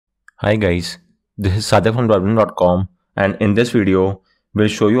Hi guys, this is Satyam from TWRP.com, and in this video, we'll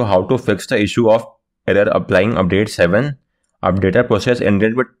show you how to fix the issue of error applying update 7. Updater process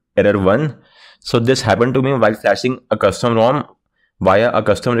ended with error 1. So this happened to me while flashing a custom ROM via a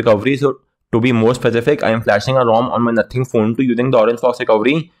custom recovery. So to be more specific, I am flashing a ROM on my Nothing phone 2 using the OrangeFox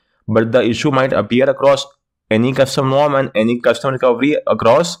recovery, but the issue might appear across any custom ROM and any custom recovery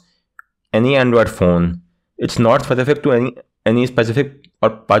across any Android phone. It's not specific to any specific or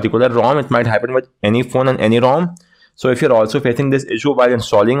particular ROM. It might happen with any phone and any ROM. So if you're also facing this issue while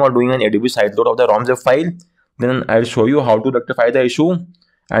installing or doing an ADB sideload of the ROM zip file, then I'll show you how to rectify the issue.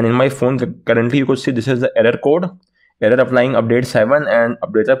 And in my phone currently, you could see this is the error code, error applying update 7, and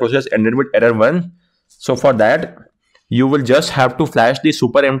updater process ended with error 1. So for that, you will just have to flash the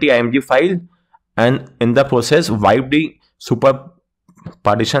super empty img file, and in the process wipe the super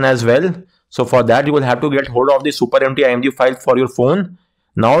partition as well. So for that, you will have to get hold of the super empty img file for your phone.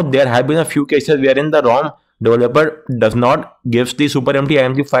 Now there have been a few cases wherein the ROM developer does not gives the super empty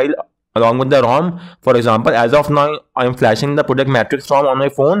img file along with the ROM. For example, as of now, I am flashing the project matrix ROM on my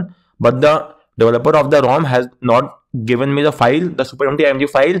phone, but the developer of the ROM has not given me the file, the super empty img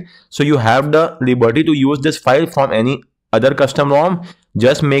file. So you have the liberty to use this file from any other custom ROM.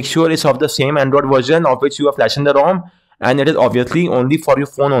 Just make sure it's of the same Android version of which you are flashing the ROM, and it is obviously only for your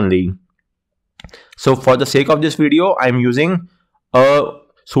phone only. So for the sake of this video, I am using a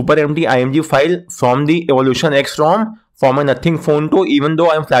super empty img file from the Evolution X ROM for my Nothing phone 2, even though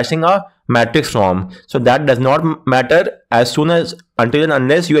I am flashing a matrix ROM. So that does not matter until and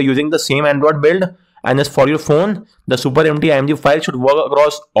unless you are using the same Android build and it's for your phone. The super empty img file should work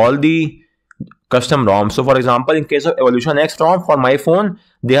across all the custom ROM. So for example, in case of Evolution X ROM for my phone,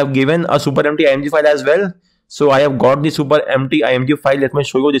 they have given a super empty img file as well. So I have got the super empty img file. Let me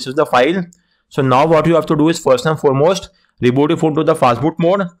show you. This is the file. So now what you have to do is, first and foremost, reboot your phone to the fastboot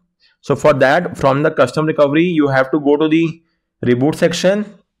mode. So for that, from the custom recovery, you have to go to the reboot section,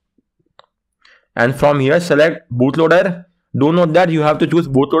 and from here select bootloader. Do note that you have to choose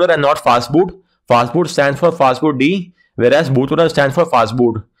bootloader and not fastboot. Fastboot stands for fastboot D, whereas bootloader stands for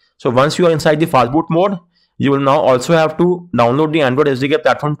fastboot. So once you are inside the fastboot mode, you will now also have to download the Android SDK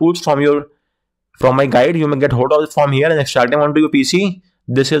platform tools from my guide. You may get hold of it from here and extract them onto your PC.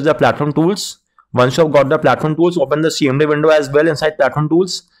 This is the platform tools. Once you have got the platform tools, open the CMD window as well inside platform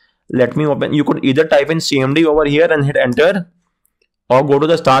tools. Let me open. You could either type in CMD over here and hit enter, or go to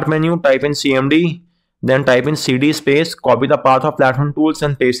the start menu, type in CMD, then type in CD space, copy the path of platform tools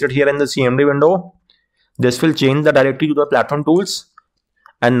and paste it here in the CMD window. This will change the directory to the platform tools.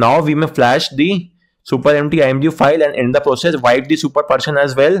 And now we may flash the super empty img file and in the process wipe the super partition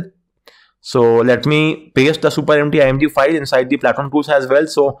as well. So let me paste the super empty img file inside the platform tools as well.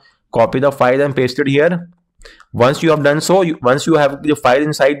 So copy the file and paste it here. Once you have done so, once you have the file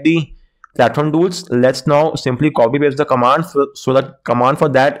inside the platform tools, let's now simply copy paste the command. So the command for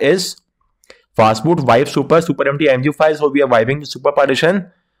that is fastboot wipe super empty img file. So we are wiping the super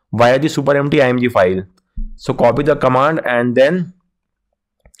partition via the super empty img file. So copy the command and then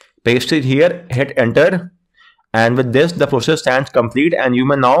paste it here, hit enter, and with this the process stands complete, and you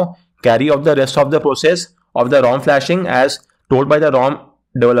may now carry out the rest of the process of the ROM flashing as told by the ROM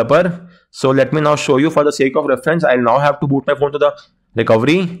developer. So let me now show you. For the sake of reference, I'll now have to boot my phone to the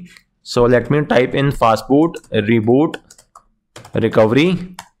recovery. So let me type in fastboot reboot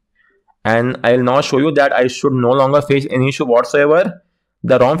recovery, and I'll now show you that I should no longer face any issue whatsoever.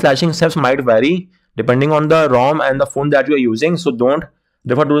 The ROM flashing steps might vary depending on the ROM and the phone that you are using, so don't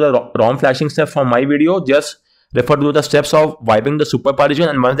refer to the ROM flashing steps from my video. Just refer to the steps of wiping the super partition,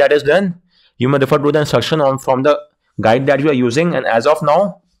 and once that is done, you may refer to the instruction from the guide that you are using. And as of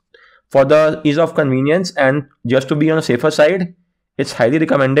now, for the ease of convenience and just to be on a safer side, it's highly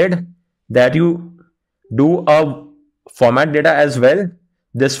recommended that you do a format data as well.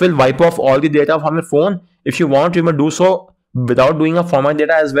 This will wipe off all the data from your phone. If you want, you may do so without doing a format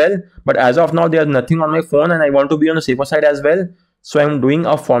data as well, but as of now there's nothing on my phone and I want to be on the safer side as well, so I'm doing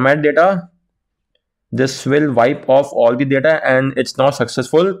a format data. This will wipe off all the data and it's now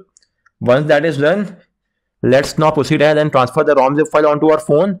successful. Once that is done, let's now proceed ahead and transfer the ROM zip file onto our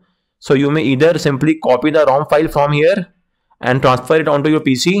phone. So you may either simply copy the ROM file from here and transfer it onto your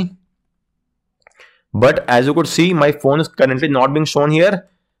PC, but as you could see, my phone is currently not being shown here.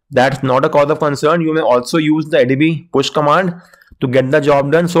 That's not a cause of concern. You may also use the ADB push command to get the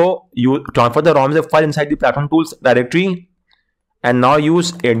job done. So you transfer the ROM zip file inside the platform tools directory, and now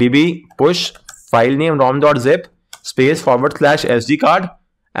use ADB push file name rom.zip space / SD card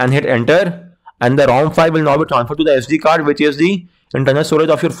and hit enter, and the ROM file will now be transferred to the SD card, which is the internal storage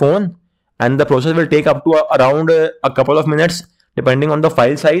of your phone, and the process will take up to around a couple of minutes depending on the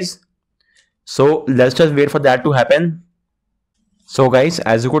file size. So let's just wait for that to happen. So guys,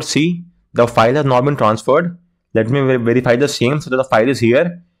 as you could see, the file has not been transferred. Let me verify the same. So that the file is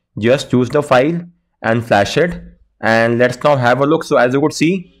here. Just choose the file and flash it. And let's now have a look. So as you could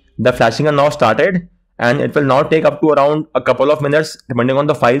see, the flashing has now started, and it will now take up to around a couple of minutes depending on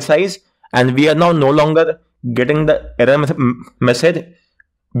the file size. And we are now no longer getting the error message,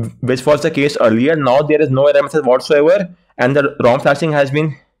 which was the case earlier. Now there is no error message whatsoever, and the ROM flashing has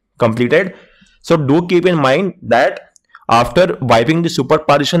been completed. So do keep in mind that after wiping the super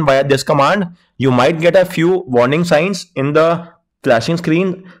partition via this command, you might get a few warning signs in the flashing screen.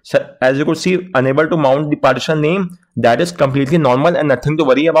 So as you could see, unable to mount the partition name. That is completely normal and nothing to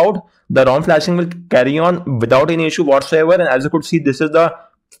worry about. The ROM flashing will carry on without any issue whatsoever. And as you could see, this is the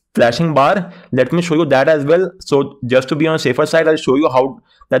flashing bar. Let me show you that as well. So just to be on the safer side, I'll show you how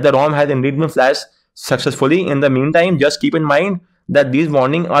that the ROM has indeed been flashed successfully. In the meantime, just keep in mind that these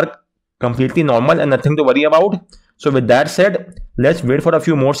warnings are completely normal and nothing to worry about. So with that said, let's wait for a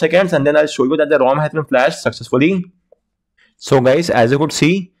few more seconds and then I'll show you that the ROM has been flashed successfully. So guys, as you could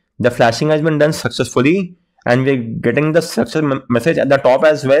see, the flashing has been done successfully and we're getting the success message at the top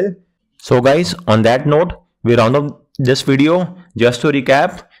as well. So guys, on that note, we round up this video. Just to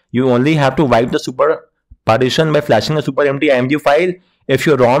recap, you only have to wipe the super partition by flashing a super empty img file. If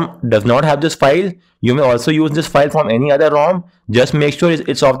your ROM does not have this file, you may also use this file from any other ROM. Just make sure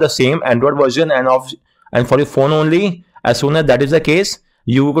it's of the same Android version and for your phone only. As soon as that is the case,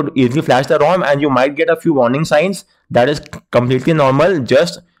 you could easily flash the ROM and you might get a few warning signs. That is completely normal.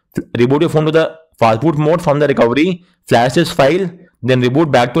 Just reboot your phone to the fastboot mode from the recovery, flash this file, then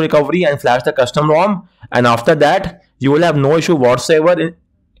reboot back to recovery and flash the custom ROM. And after that, you will have no issue whatsoever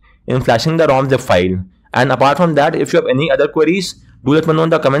in flashing the ROM zip file. And apart from that, if you have any other queries, do let me know in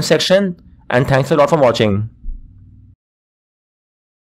the comment section. And thanks a lot for watching.